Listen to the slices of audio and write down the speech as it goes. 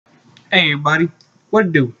Hey everybody, what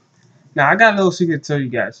it do? Now I got a little secret to tell you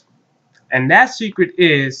guys. And that secret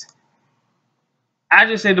is I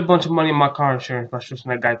just saved a bunch of money on my car insurance by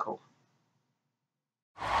switching that Geico.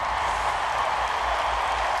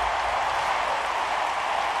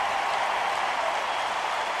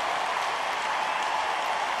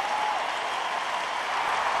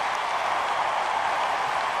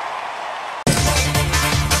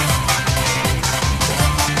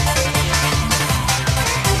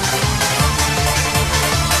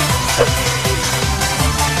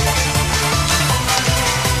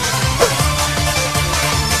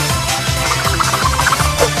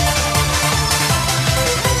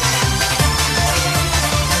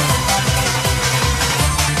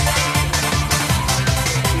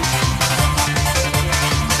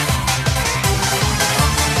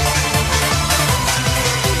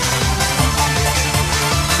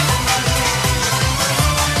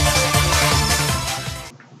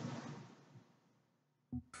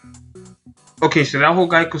 Okay, so that whole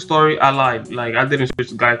Geico story, I lied. Like I didn't switch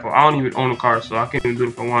to Geico. I don't even own a car, so I can't even do it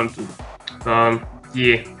if I wanted to.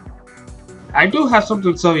 Yeah. I do have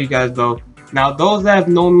something to tell you guys though. Now those that have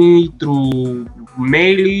known me through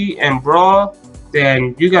Melee and Brawl,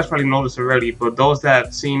 then you guys probably know this already. But those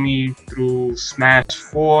that see me through Smash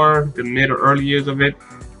 4, the mid or early years of it,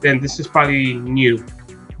 then this is probably new.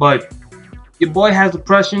 But your boy has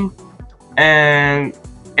depression and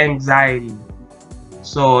anxiety.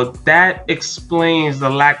 So that explains the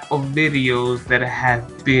lack of videos that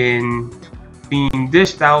have been being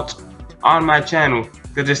dished out on my channel.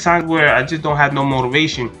 Because there's times where I just don't have no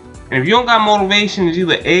motivation. And if you don't got motivation, it's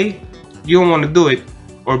either A, you don't want to do it,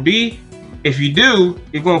 or B, if you do,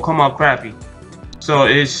 it's going to come out crappy. So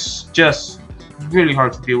it's just really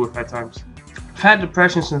hard to deal with at times. I've had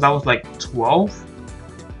depression since I was like 12.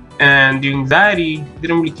 And the anxiety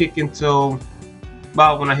didn't really kick in until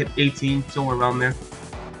about when I hit 18, somewhere around there.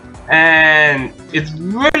 And it's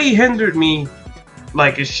really hindered me.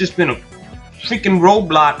 Like it's just been a freaking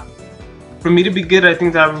roadblock for me to be good at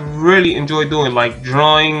things I really enjoy doing, like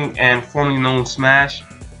drawing and formally known Smash.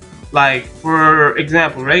 Like for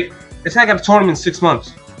example, right? Let's say I got a tournament in 6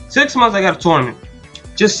 months. 6 months I got a tournament.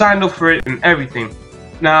 Just signed up for it and everything.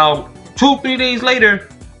 Now 2-3 days later,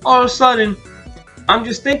 all of a sudden, I'm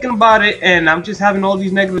just thinking about it and I'm just having all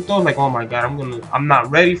these negative thoughts like, oh my god, I'm not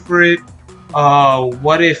ready for it.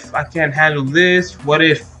 What if I can't handle this? What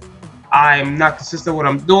if I'm not consistent with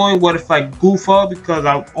what I'm doing? What if I goof up because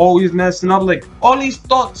I'm always messing up? Like all these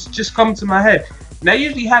thoughts just come to my head. And that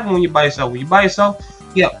usually happens when you're by yourself. When you're by yourself,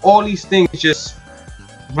 yeah, all these things just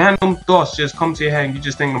random thoughts just come to your head and you're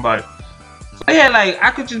just thinking about it. So yeah, like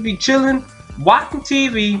I could just be chilling, watching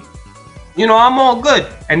TV, you know, I'm all good.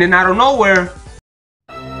 And then out of nowhere,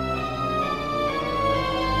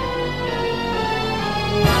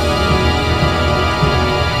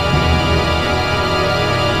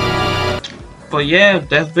 but yeah,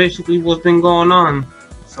 that's basically what's been going on.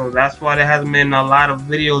 So that's why there hasn't been a lot of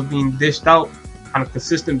videos being dished out on a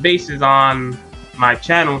consistent basis on my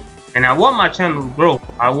channel. And I want my channel to grow.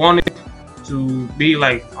 I want it to be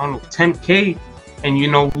like, I don't know, 10K. And you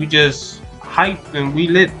know, we just hype and we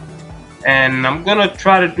lit. And I'm gonna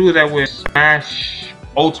try to do that with Smash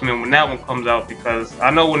Ultimate when that one comes out. Because I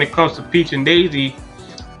know when it comes to Peach and Daisy,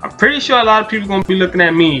 I'm pretty sure a lot of people are gonna be looking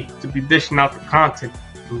at me to be dishing out the content.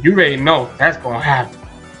 You already know that's gonna happen.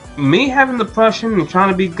 Me having depression and trying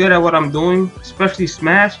to be good at what I'm doing, especially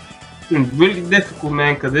Smash, it's been really difficult,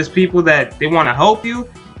 man, because there's people that they want to help you,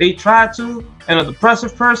 they try to, and a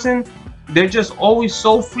depressive person, they're just always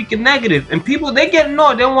so freaking negative. And people, they get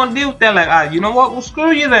annoyed, they don't want to deal with that, like, you know what, well,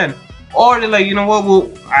 screw you then. Or they're like, you know what, well,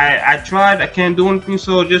 I tried, I can't do anything,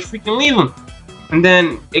 so just freaking leave them. And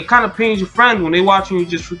then it kind of pains your friends when they watching you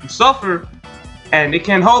just freaking suffer. And they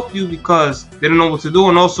can't help you because they don't know what to do,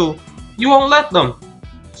 and also you won't let them.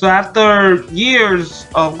 So after years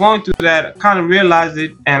of going through that, I kind of realized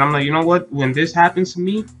it, and I'm like, you know what? When this happens to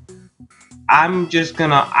me, I'm just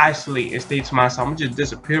gonna isolate and stay to myself. I'm gonna just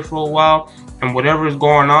disappear for a while, and whatever is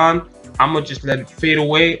going on, I'm gonna just let it fade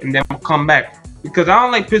away, and then I'll come back. Because I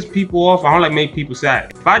don't like pissing people off. I don't like make people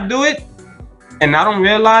sad. If I do it and I don't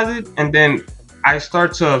realize it, and then I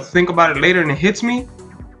start to think about it later and it hits me,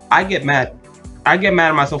 I get mad. I get mad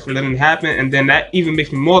at myself for letting it happen, and then that even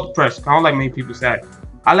makes me more depressed. I don't like making people sad.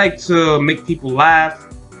 I like to make people laugh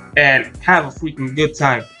and have a freaking good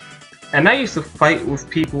time. And I used to fight with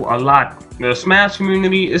people a lot. The Smash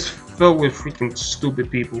community is filled with freaking stupid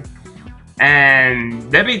people.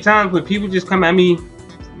 And there be times when people just come at me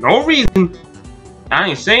for no reason. I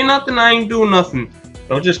ain't saying nothing, I ain't doing nothing.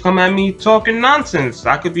 They'll just come at me talking nonsense.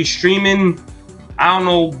 I could be streaming, I don't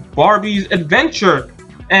know, Barbie's Adventure,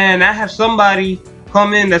 and I have somebody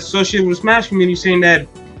come in that's associated with the Smash community saying that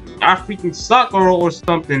I freaking suck or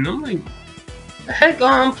something. I'm like, heck,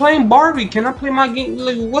 I'm playing Barbie. Can I play my game?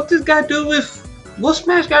 Like, what this guy do with? What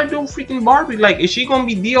Smash guy do with freaking Barbie? Like, is she gonna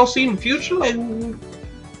be DLC in the future? Like,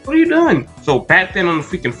 what are you doing? So back then on the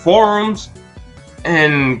freaking forums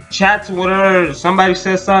and chats and whatever, somebody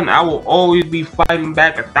says something, I will always be fighting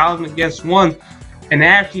back 1,000 against 1. And it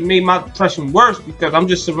actually made my depression worse because I'm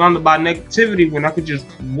just surrounded by negativity when I could just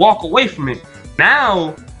walk away from it.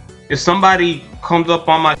 Now, if somebody comes up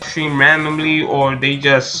on my stream randomly or they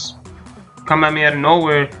just come at me out of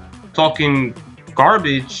nowhere talking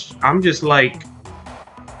garbage, I'm just like,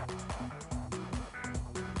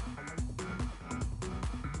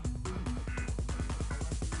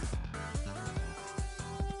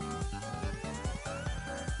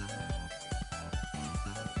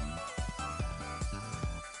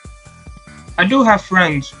 I do have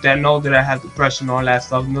friends that know that I have depression and all that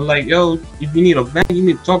stuff, and they're like, yo, if you need a vent, you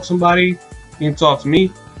need to talk to somebody, you need to talk to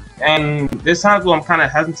me. And there's times where I'm kind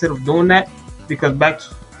of hesitant of doing that because back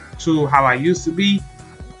to how I used to be,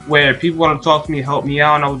 where people want to talk to me, help me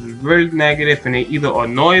out, and I was just really negative, and it either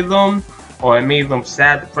annoyed them or it made them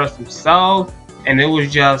sad, depressed themselves, and it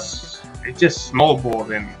just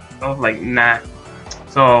snowballed, and I was like, nah.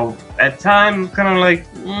 So at times, kind of like,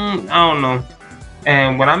 I don't know.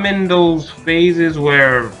 And when I'm in those phases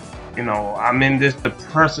where, you know, I'm in this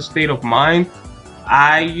depressive state of mind,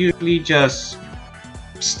 I usually just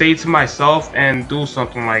stay to myself and do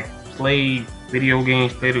something like play video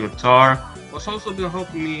games, play the guitar. What's also been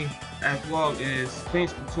helping me as well is playing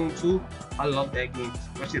Splatoon 2. I love that game,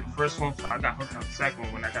 especially the first one. So I got hooked on the second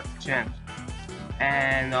one when I got the chance.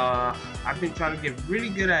 And I've been trying to get really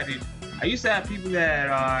good at it. I used to have people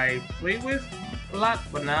that I play with a lot,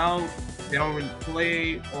 but now they don't really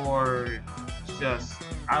play, or just,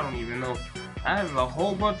 I don't even know. I have a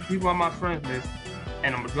whole bunch of people on my friends list,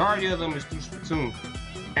 and a majority of them is through Splatoon.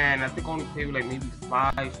 And I think I only play with like maybe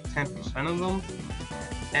 5-10% of them.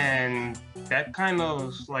 And that kind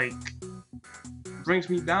of like brings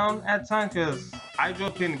me down at times because I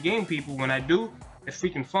enjoy playing the game people. When I do, it's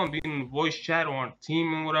freaking fun being in the voice chat or on a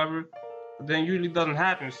team and whatever. But then usually doesn't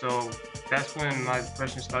happen, so that's when my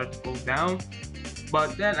depression started to go down.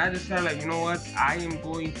 But then I decided, like, you know what, I am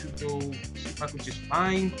going to go see if I could just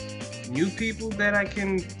find new people that I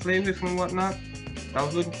can play with and whatnot. I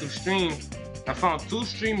was looking through streams. I found 2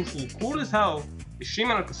 streamers who are cool as hell. They stream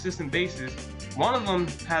on a consistent basis. One of them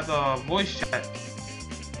has a voice chat.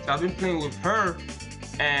 So I've been playing with her,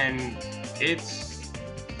 and it's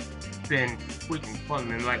been freaking fun,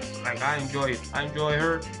 man. Like I enjoy it. I enjoy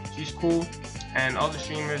her. She's cool. And other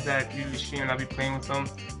streamers that usually stream, I'll be playing with them.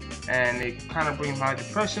 And it kind of brings my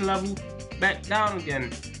depression level back down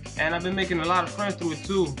again. And I've been making a lot of friends through it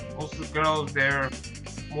too. Most of the girls, they're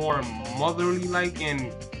more motherly like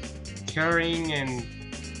and caring, and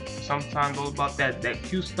sometimes all about that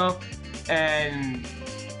cute stuff. And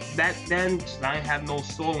back then, I didn't have no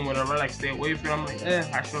soul and whatever, like stay away from it. I'm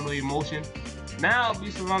like, I show no emotion. Now,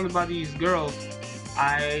 be surrounded by these girls,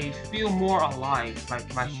 I feel more alive.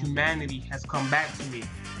 Like my humanity has come back to me.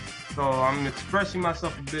 So I'm expressing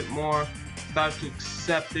myself a bit more, start to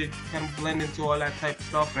accept it, kind of blend into all that type of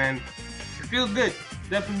stuff, and it feels good.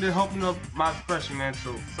 Definitely helping up my depression, man.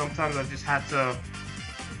 So sometimes I just have to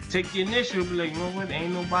take the initiative, be like, you know what, there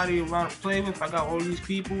ain't nobody around to play with. I got all these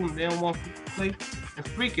people and they don't want to play. And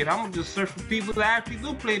freak it, I'm gonna just search for people that actually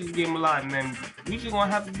do play this game a lot, and then we just gonna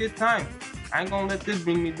have a good time. I ain't gonna let this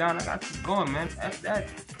bring me down. I got to keep going, man. That's that.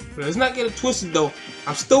 But let's not get it twisted though.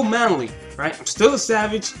 I'm still manly, right? I'm still a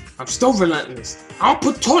savage. I'm still relentless. I don't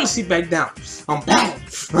put toilet seat back down. I'm bad.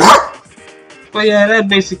 But yeah, that's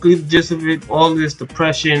basically the gist of it. All this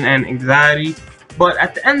depression and anxiety. But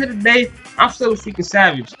at the end of the day, I'm still a freaking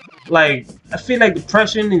savage. Like, I feel like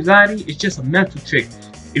depression, anxiety is just a mental trick.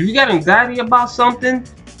 If you got anxiety about something,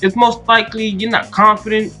 it's most likely you're not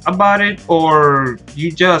confident about it, or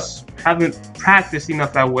you just haven't practiced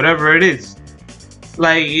enough at whatever it is.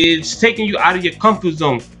 Like, it's taking you out of your comfort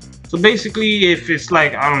zone. So basically, if it's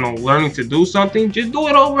like, I don't know, learning to do something, just do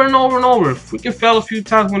it over and over and over. If we can fail a few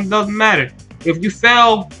times when it doesn't matter. If you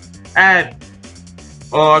fail at,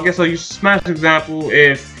 I guess I'll use a Smash example.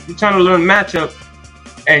 If you're trying to learn matchup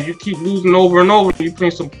and you keep losing over and over, you're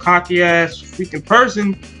playing some cocky ass freaking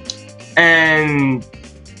person, and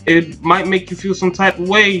it might make you feel some type of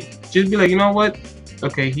way, just be like, you know what?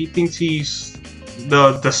 Okay, he thinks he's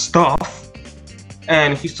the stuff,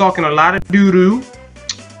 and he's talking a lot of doo-doo,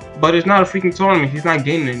 but it's not a freaking tournament. He's not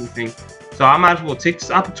gaining anything. So I might as well take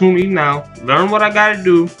this opportunity now, learn what I gotta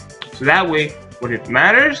do, so that way, when it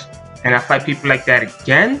matters, and I fight people like that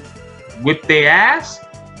again, whip their ass,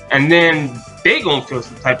 and then they gonna feel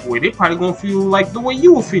some type of way. They probably gonna feel like the way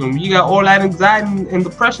you were feeling. You got all that anxiety and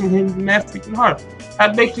depression hitting mad freaking hard.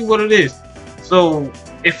 That's basically what it is. So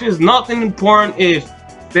if it's nothing important, if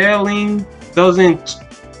failing doesn't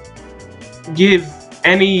give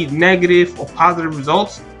any negative or positive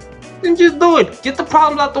results, then just do it. Get the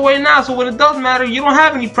problems out the way now, so when it does matter, you don't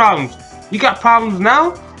have any problems. You got problems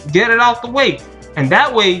now, get it out the way. And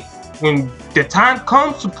that way, when the time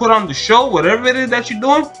comes to put on the show, whatever it is that you're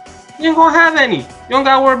doing, you ain't gonna have any. You don't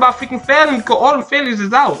gotta worry about freaking failing, because all the failures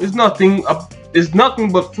is out. It's nothing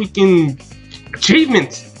but freaking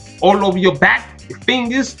achievements all over your back, your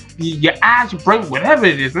fingers, your eyes, your brain, whatever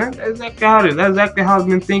it is, man. That's exactly how it is. That's exactly how I've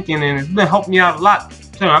been thinking, and it's been helping me out a lot.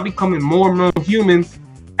 So I'm becoming more and more human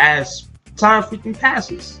as time freaking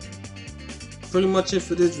passes. Pretty much it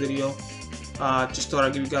for this video. Just thought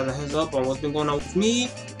I'd give you guys a heads up on what's been going on with me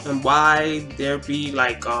and why there be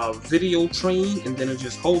like a video train and then it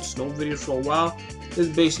just halts, no videos for a while. This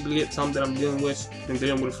is basically it, something that I'm dealing with. Been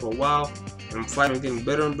dealing with it for a while, and I'm finally getting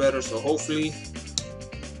better and better. So hopefully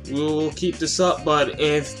we'll keep this up. But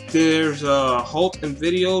if there's a halt in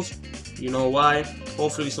videos, you know why.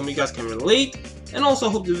 Hopefully some of you guys can relate, and also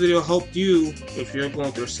hope the video helped you if you're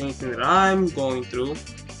going through the same thing that I'm going through,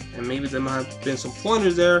 and maybe there might have been some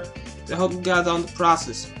pointers there to help you guys out in the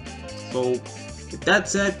process. So with that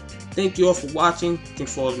said, thank you all for watching.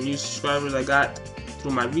 Thanks for all the new subscribers I got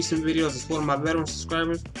through my recent videos, as well as my veteran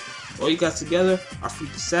subscribers. All you guys together are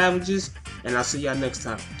freaking savages, and I'll see y'all next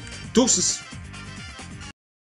time. Deuces.